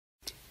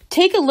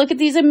Take a look at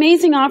these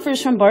amazing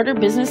offers from Barter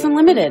Business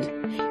Unlimited.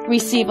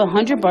 Receive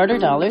 $100 Barter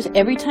dollars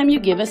every time you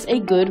give us a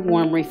good,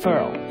 warm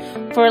referral.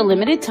 For a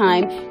limited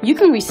time, you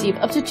can receive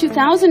up to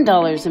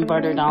 $2,000 in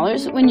Barter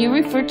dollars when you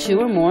refer 2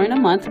 or more in a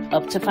month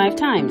up to 5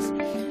 times.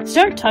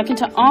 Start talking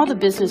to all the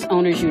business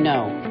owners you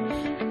know.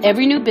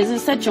 Every new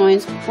business that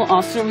joins will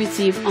also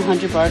receive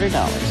 $100 Barter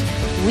dollars.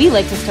 We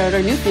like to start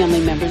our new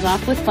family members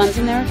off with funds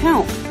in their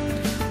account.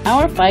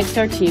 Our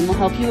 5-star team will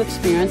help you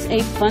experience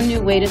a fun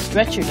new way to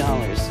stretch your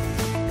dollars.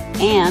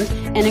 And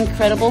an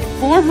incredible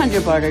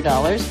 $400 Barter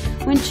dollars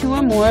when 2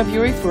 or more of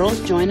your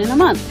referrals join in a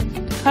month.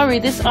 Hurry,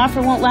 this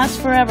offer won't last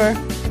forever.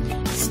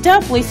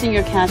 Stop wasting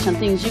your cash on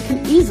things you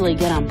can easily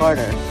get on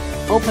Barter.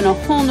 Open a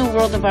whole new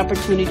world of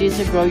opportunities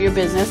to grow your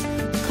business.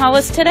 Call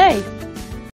us today.